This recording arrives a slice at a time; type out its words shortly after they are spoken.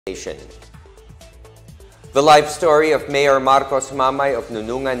The life story of Mayor Marcos Mamay of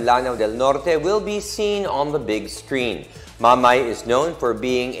Nunungan, Lanao del Norte will be seen on the big screen. Mamay is known for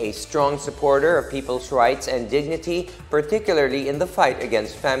being a strong supporter of people's rights and dignity, particularly in the fight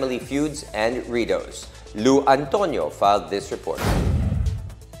against family feuds and ridos. Lu Antonio filed this report.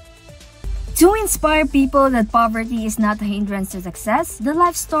 To inspire people that poverty is not a hindrance to success, the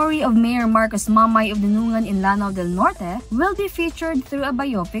life story of Mayor Marcos Mamay of Nunungan in Lanao del Norte will be featured through a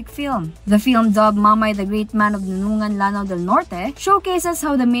biopic film. The film, dubbed Mamay the Great Man of Nunungan, Lanao del Norte, showcases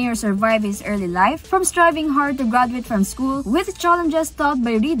how the mayor survived his early life, from striving hard to graduate from school with challenges taught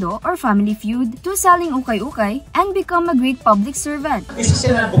by rido or family feud, to selling ukay-ukay and become a great public servant. This is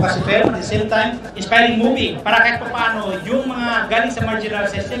an advocacy film, at the same time, inspiring movie para kahit paano yung mga galing sa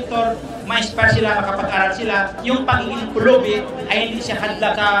marginalized sector, ma-inspire sila, makapag-aral sila, yung pagiging pulubi ay hindi siya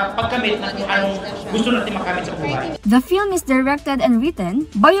hadla sa pagkamit ng anong gusto natin makamit sa buhay. The film is directed and written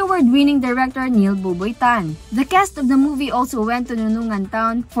by award-winning director Neil Buboy Tan. The cast of the movie also went to Nunungan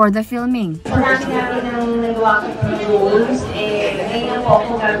town for the filming. Marami namin ang nagawa ko ng roles, ngayon po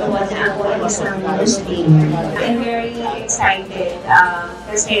ako gagawa na ako isang Muslim. I'm very excited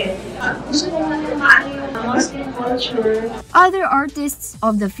kasi gusto ko nga maano yung Muslim culture. Other artists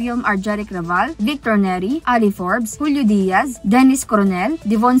of the film are Jeric Raval, Victor Neri, Ali Forbes, Julio Diaz, Dennis Coronel,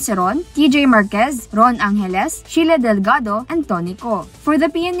 Devon Seron, TJ Marquez, Ron Angeles, Sheila Delgado, and Tony Co. For the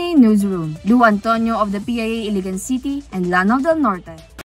PNA Newsroom, Lu Antonio of the PIA Iligan City and Lanao del Norte.